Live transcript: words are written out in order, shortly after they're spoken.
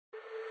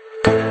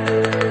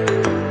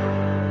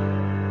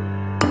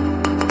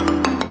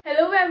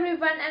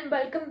and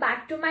welcome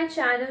back to my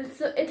channel.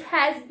 So it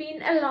has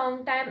been a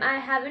long time I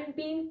haven't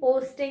been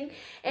posting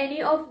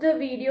any of the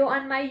video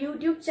on my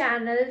YouTube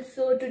channel.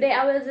 So today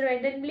I was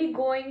randomly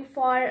going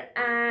for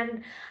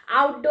an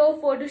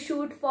outdoor photo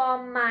shoot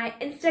for my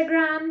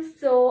Instagram.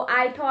 So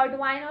I thought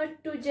why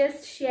not to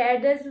just share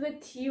this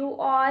with you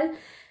all.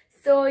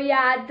 So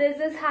yeah,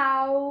 this is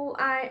how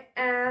I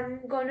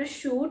am gonna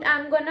shoot.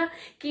 I'm gonna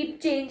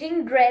keep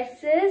changing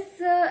dresses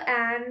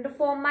and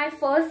for my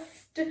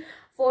first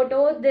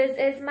photo, this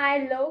is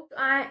my look.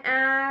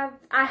 I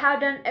have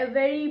done a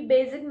very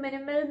basic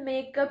minimal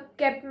makeup,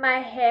 kept my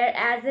hair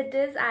as it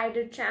is. I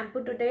did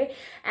shampoo today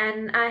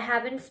and I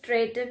haven't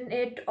straightened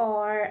it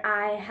or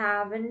I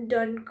haven't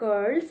done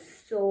curls.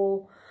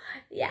 So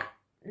yeah,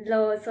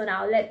 so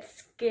now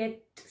let's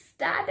get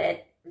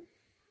started.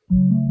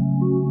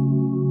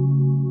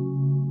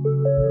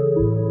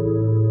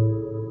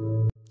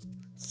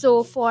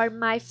 So for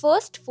my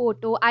first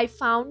photo, I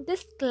found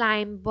this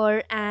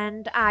climber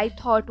and I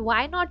thought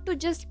why not to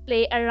just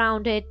play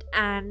around it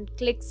and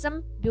click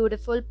some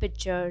beautiful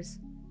pictures.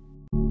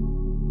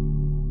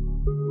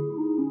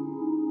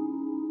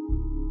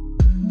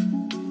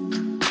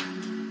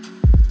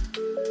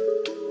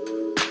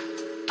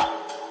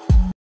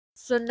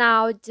 So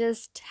now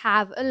just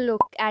have a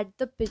look at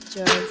the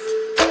pictures.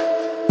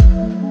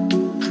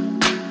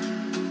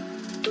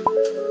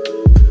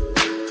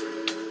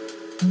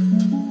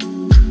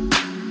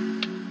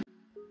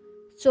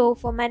 So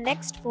for my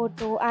next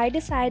photo, I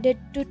decided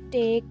to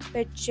take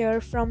picture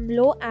from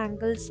low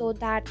angle so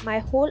that my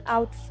whole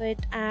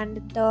outfit and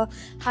the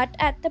hut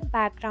at the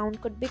background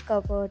could be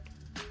covered.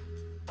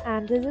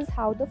 And this is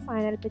how the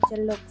final picture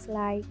looks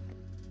like.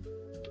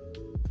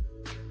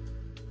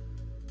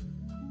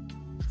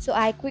 So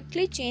I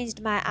quickly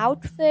changed my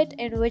outfit,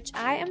 in which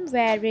I am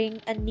wearing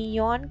a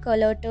neon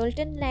color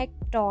turtleneck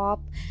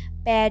top,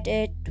 paired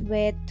it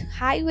with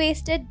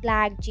high-waisted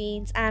black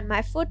jeans, and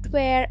my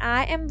footwear,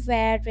 I am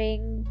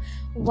wearing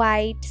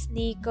white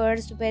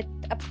sneakers with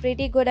a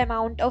pretty good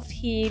amount of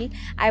heel.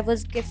 I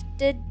was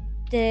gifted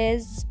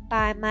this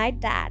by my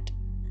dad.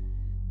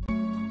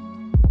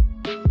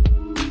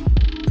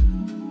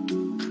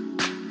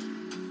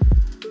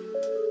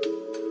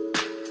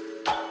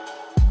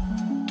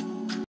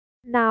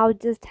 Now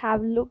just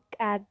have a look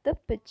at the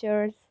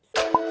pictures.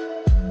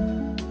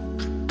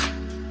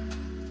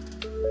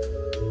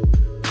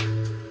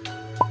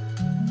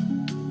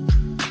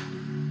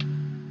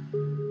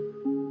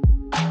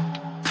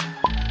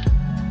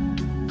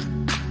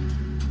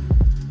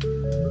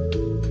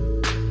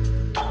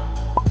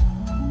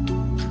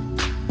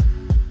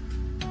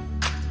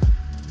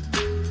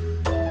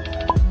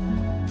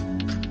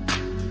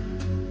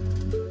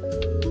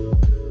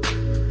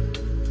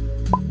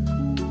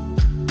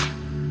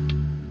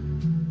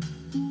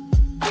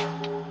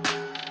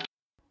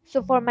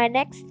 So for my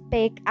next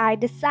pic, I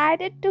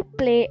decided to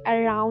play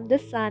around the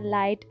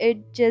sunlight.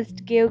 It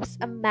just gives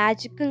a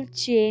magical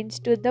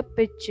change to the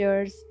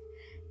pictures.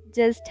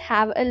 Just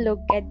have a look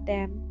at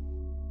them.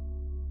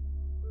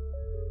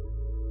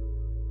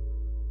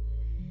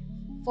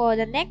 For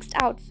the next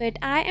outfit,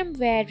 I am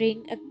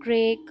wearing a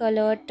grey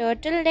colored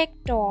turtleneck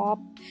top,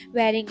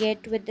 wearing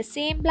it with the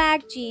same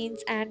black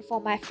jeans, and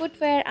for my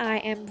footwear, I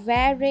am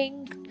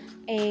wearing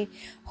a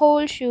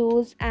whole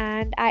shoes,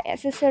 and I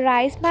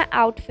accessorize my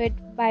outfit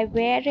by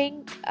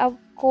wearing a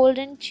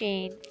golden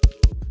chain.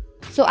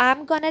 So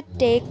I'm gonna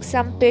take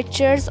some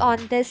pictures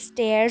on the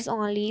stairs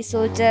only,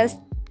 so just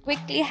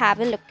quickly have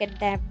a look at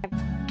them.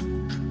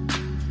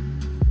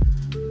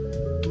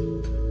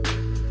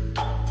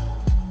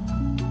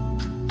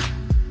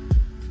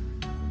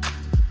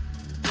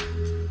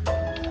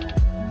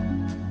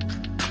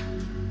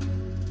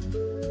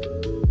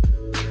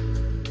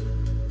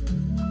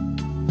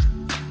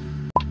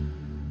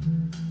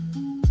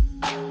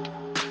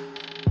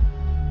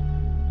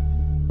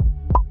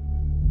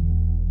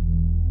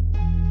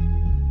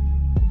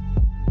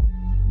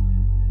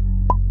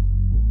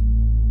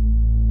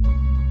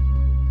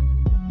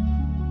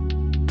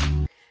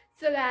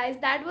 So guys,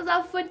 that was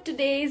all for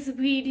today's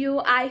video.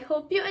 I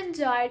hope you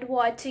enjoyed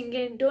watching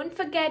it. Don't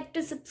forget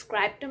to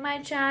subscribe to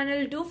my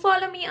channel. Do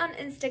follow me on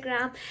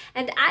Instagram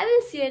and I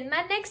will see you in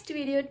my next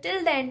video.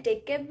 Till then,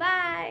 take care.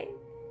 Bye.